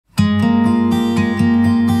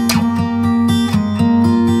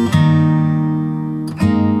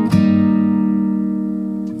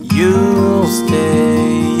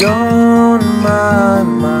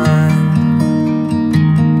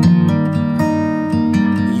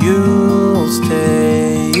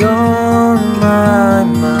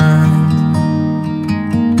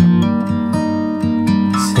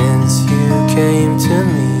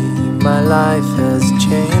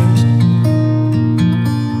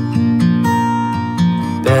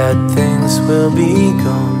will be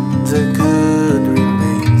gone, the good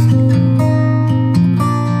remains.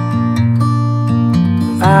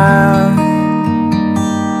 I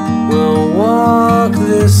will walk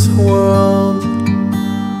this world,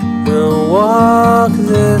 will walk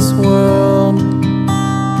this world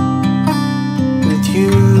with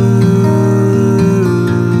you.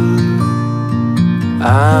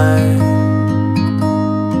 I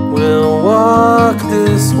will walk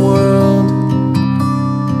this world,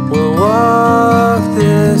 will walk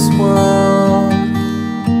this world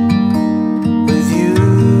with you.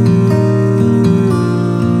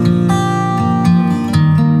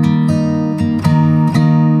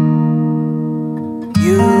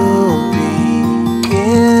 You'll be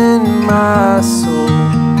in my soul,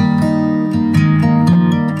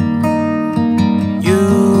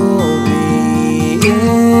 you'll be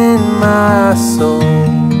in my soul.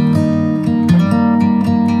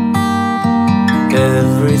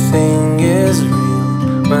 Everything is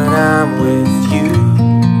real when I'm with you.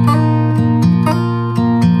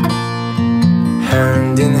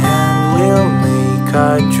 Hand in hand we'll make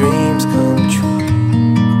our dreams come true.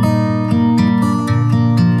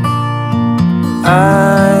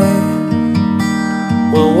 I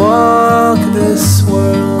will walk this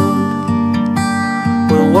world,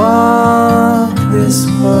 will walk this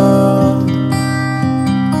world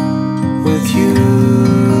with you.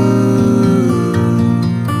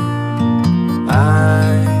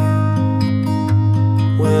 I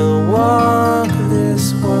will walk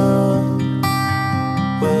this world,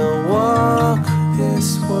 will walk this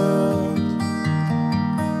world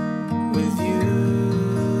with you.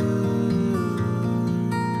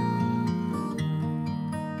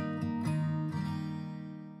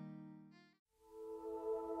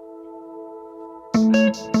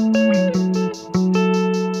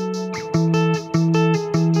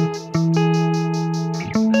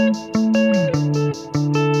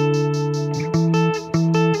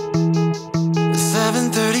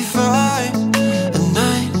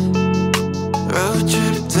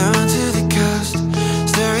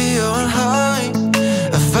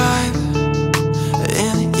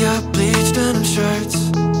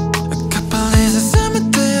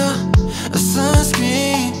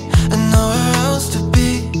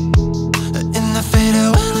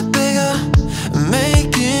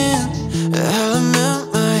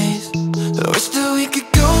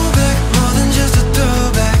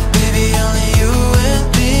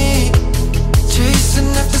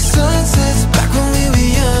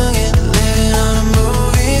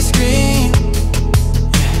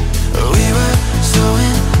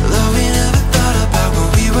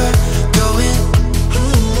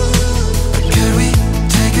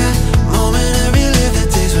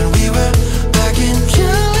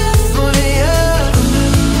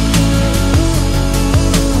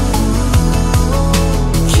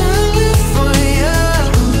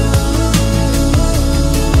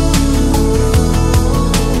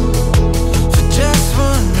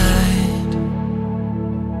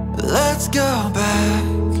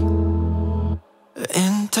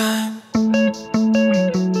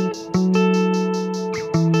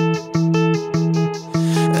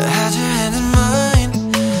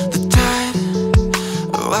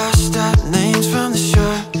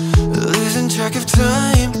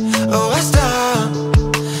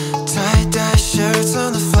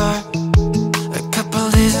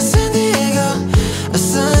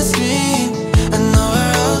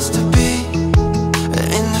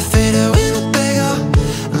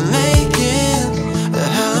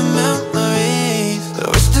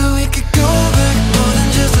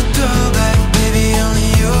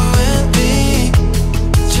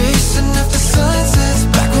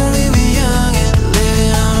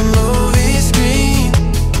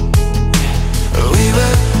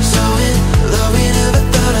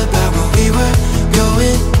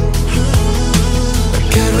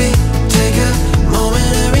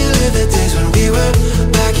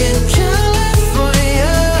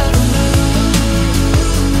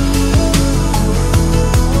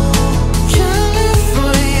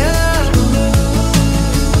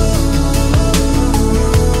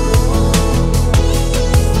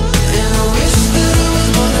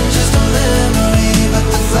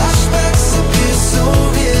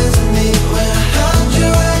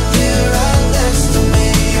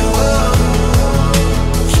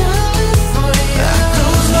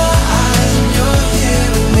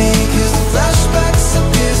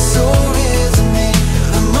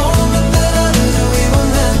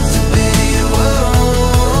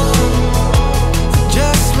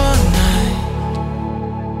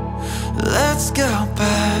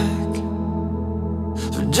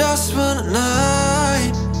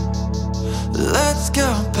 Let's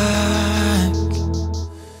go back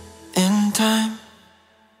in time.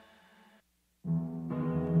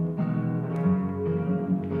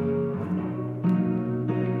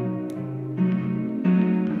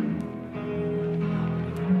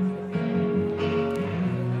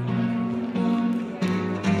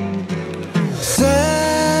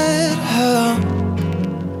 Said hello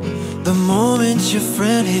the moment your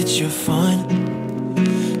friend hits your phone.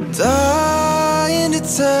 Dying to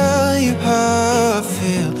tell you how I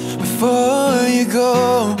feel before you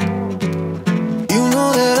go. You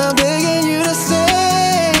know that I'm begging you to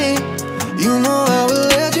stay. You know I will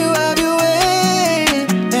let you have your way.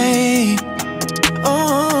 Hey.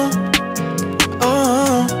 Oh,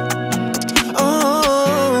 oh,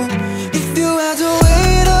 oh. If you had to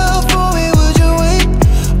wait up for me, would you wait?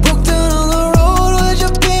 Broke down on the road, would you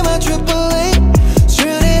be my AAA?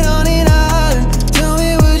 Stranded on an island, tell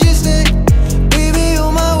me would you stay? Baby,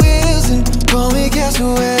 on my wheels and call me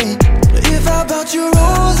Castaway. If I bought you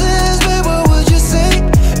roses, babe, what would you say?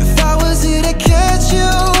 If I was here to catch you,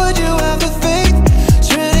 would you have the faith?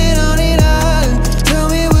 Stranded on an island, tell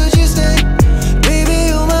me would you stay?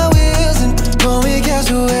 Baby, on my wheels and call me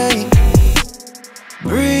Castaway.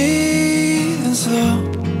 Breathing slow,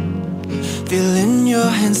 feeling your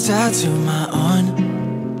hands tied to my arm.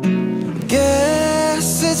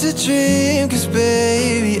 Guess it's a dream, 'cause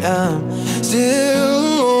baby, I'm still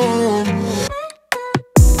alone.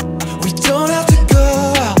 We don't have to go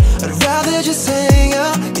out, I'd rather just hang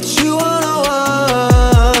out, get you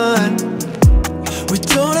one-on-one. We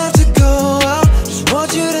don't have to go out, just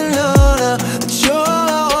want you to know now that you're all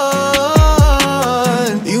I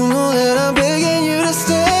want. You know that I'm begging you to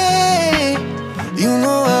stay. You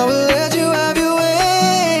know I will let you have your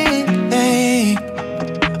way. Hey.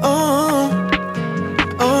 Oh,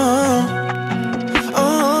 oh,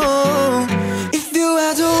 oh. If you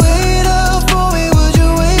had to wait up for me, would you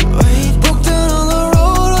wait? Broke down on the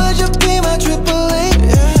road, would you be my AAA?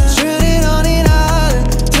 Stranded on an island,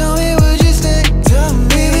 tell me would you stay?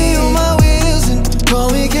 Baby, on my wheels and call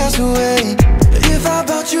me Castaway. If I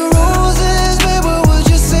bought you roses, babe, what would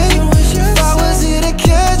you say? If I was here to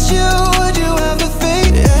catch you, would you have the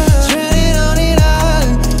faith? Stranded on an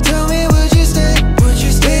island, tell me would you stay?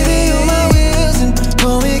 Baby, on my wheels and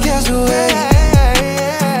call me Castaway.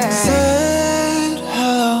 Said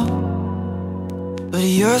hello, but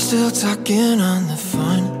you're still talking on the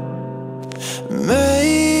phone.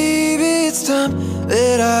 Maybe it's time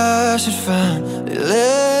that I should finally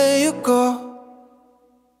let you go.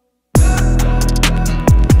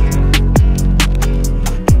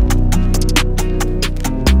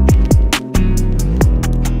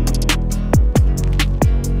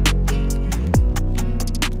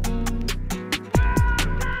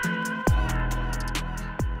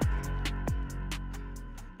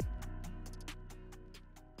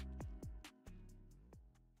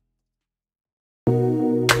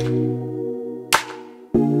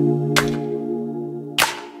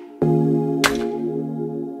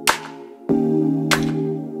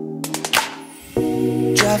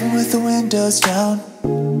 Driving with the windows down,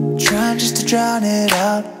 trying just to drown it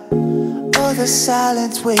out. Oh, the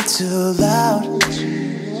silence way too loud,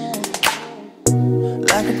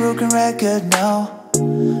 like a broken record now.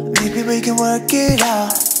 Maybe we can work it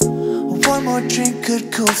out. One more drink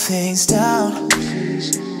could cool things down.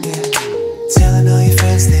 Yeah. Telling all your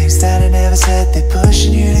friends things that I never said, they're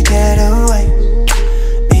pushing you to get away.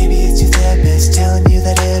 Maybe it's your therapist telling you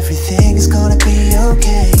that everything is gonna be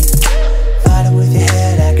okay. Fighting with your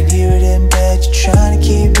head, I can hear it in bed. You're trying to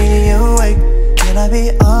keep me awake. Can I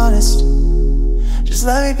be honest? Just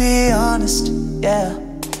let me be honest, yeah.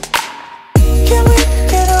 Can we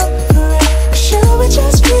get over it? Or should we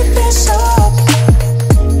just keep this up?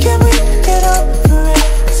 Can we get over it?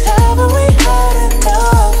 'Cause haven't we had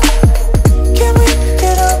enough? Can we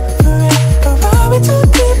get over it? Or are we too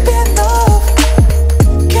deep in love?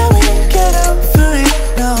 Can we get over it?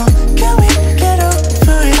 No. Can we get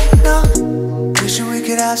over it? No. Wishing we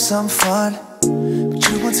could have some fun, but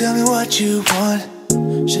you won't tell me what you want.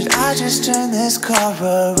 Should I just turn this car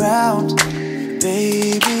around?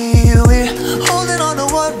 Baby, we're holding on to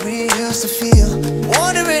what we used to feel,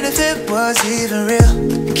 wondering if it was even real.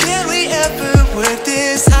 Can we ever work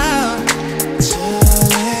this out?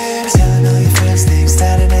 Telling all your friends things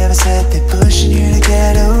that I never said, they're pushing you to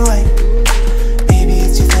get away. Maybe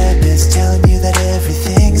it's your therapist telling you that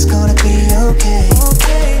everything is gonna be okay.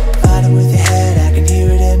 Fighting with your head, I can hear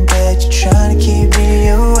it in bed. You're trying to keep me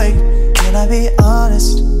awake. Can I be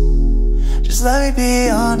honest? Just let me be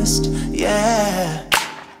honest, yeah.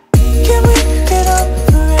 Can we get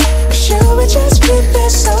over it? Or should we just keep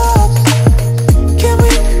this up? Can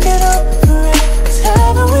we get over it?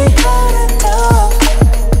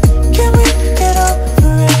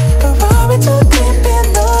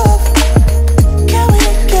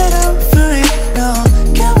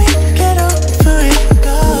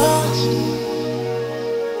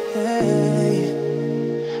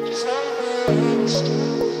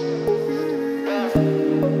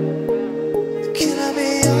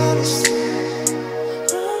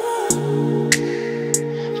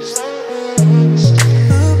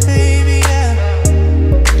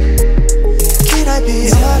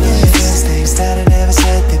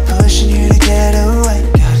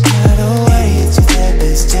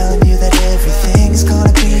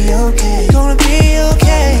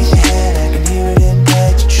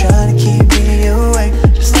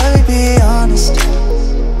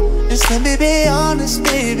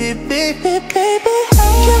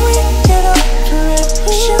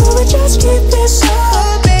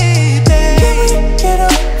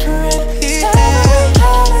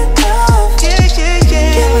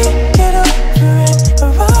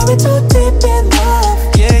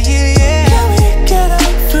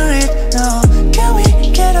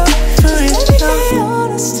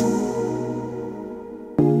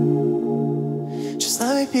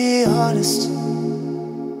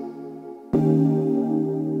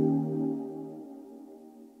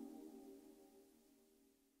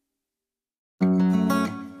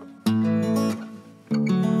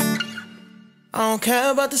 I don't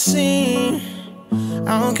care about the scene,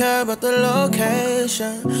 I don't care about the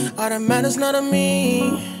location. All that matters not to me,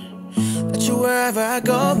 that you wherever I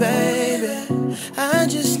go, baby. I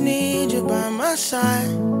just need you by my side.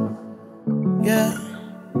 Yeah,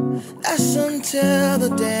 that's until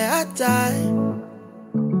the day I die.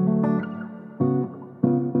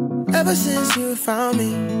 Ever since you found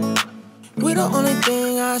me, we the only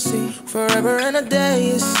thing I see. Forever and a day,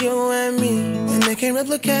 it's you and me, and they can't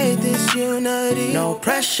replicate this unity. No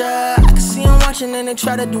pressure, I can see them watching and they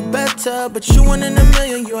try to do better, but you one in a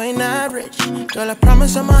million, you ain't average. Girl, I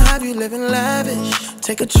promise I'ma have you living lavish.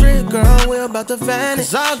 Take a trip, girl, we're about to vanish.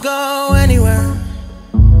 'Cause I'll go anywhere,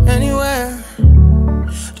 anywhere,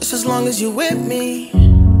 just as long as you with me.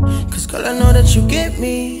 'Cause girl, I know that you get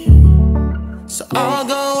me, so I'll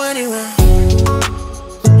go anywhere.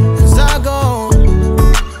 I'll go,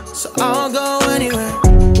 so I'll go anywhere.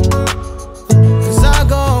 'Cause I'll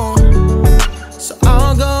go, so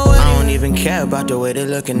I'll go anywhere. I don't even care about the way they're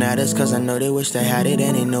looking at us, 'cause I know they wish they had it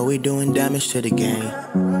and they know we doing damage to the game.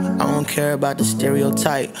 I don't care about the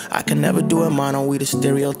stereotype, I can never do it mono, we the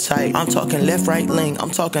stereotype. I'm talking left, right link,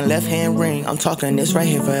 I'm talking left hand ring, I'm talking this right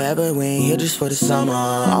here forever, we ain't here just for the summer.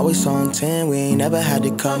 Always on 10, we ain't never had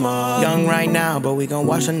to come up. Young right now, but we gon'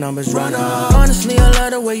 watch the numbers run up. Honestly, I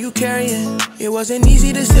love the way you carry it. It was an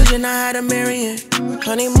easy decision, I had to marry it.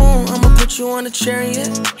 Honeymoon, I'ma put you on a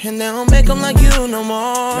chariot, and they don't make them like you no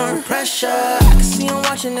more. No pressure, I can see them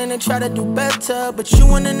watching and they try to do better, but you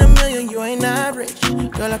one in a million, you ain't average.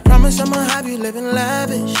 Girl, I promise I'ma have you living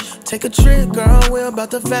lavish. Take a trip, girl, we're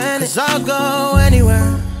about to vanish. 'Cause I'll go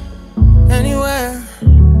anywhere, anywhere,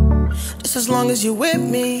 just as long as you with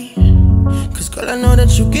me. 'Cause girl, I know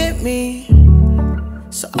that you get me,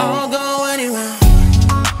 so I'll go anywhere.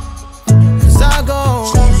 'Cause I'll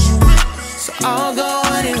go, so I'll go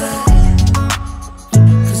anywhere.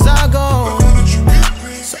 'Cause I'll go,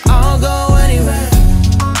 so I'll go anywhere.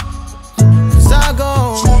 'Cause I'll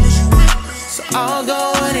go, so I'll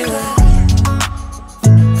go anywhere.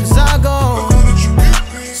 'Cause I'll go,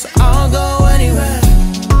 so I'll go anywhere.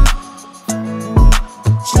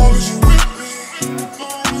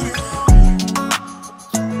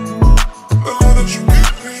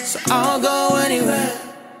 So I'll go anywhere.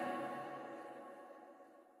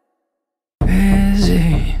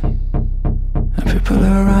 Busy, and people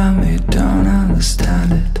around me don't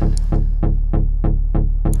understand it.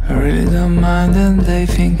 I really don't mind and they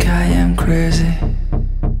think I am crazy.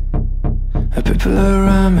 The people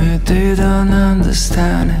around me, they don't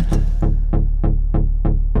understand it.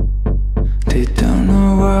 They don't know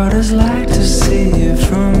what it's like to see you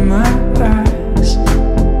from my eyes.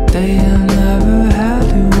 They have never had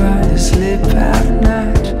you while you sleep at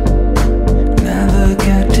night. Never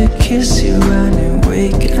get to kiss you when you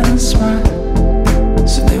wake and smile,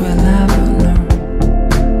 so they will never know.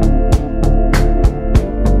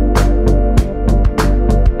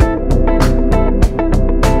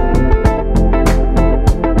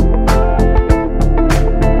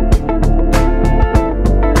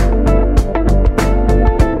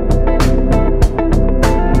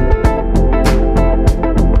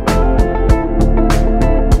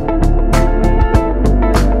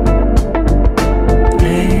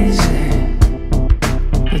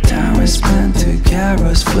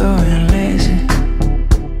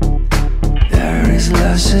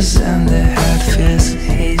 And the head feels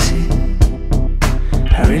hazy.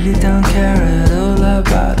 I really don't care at all.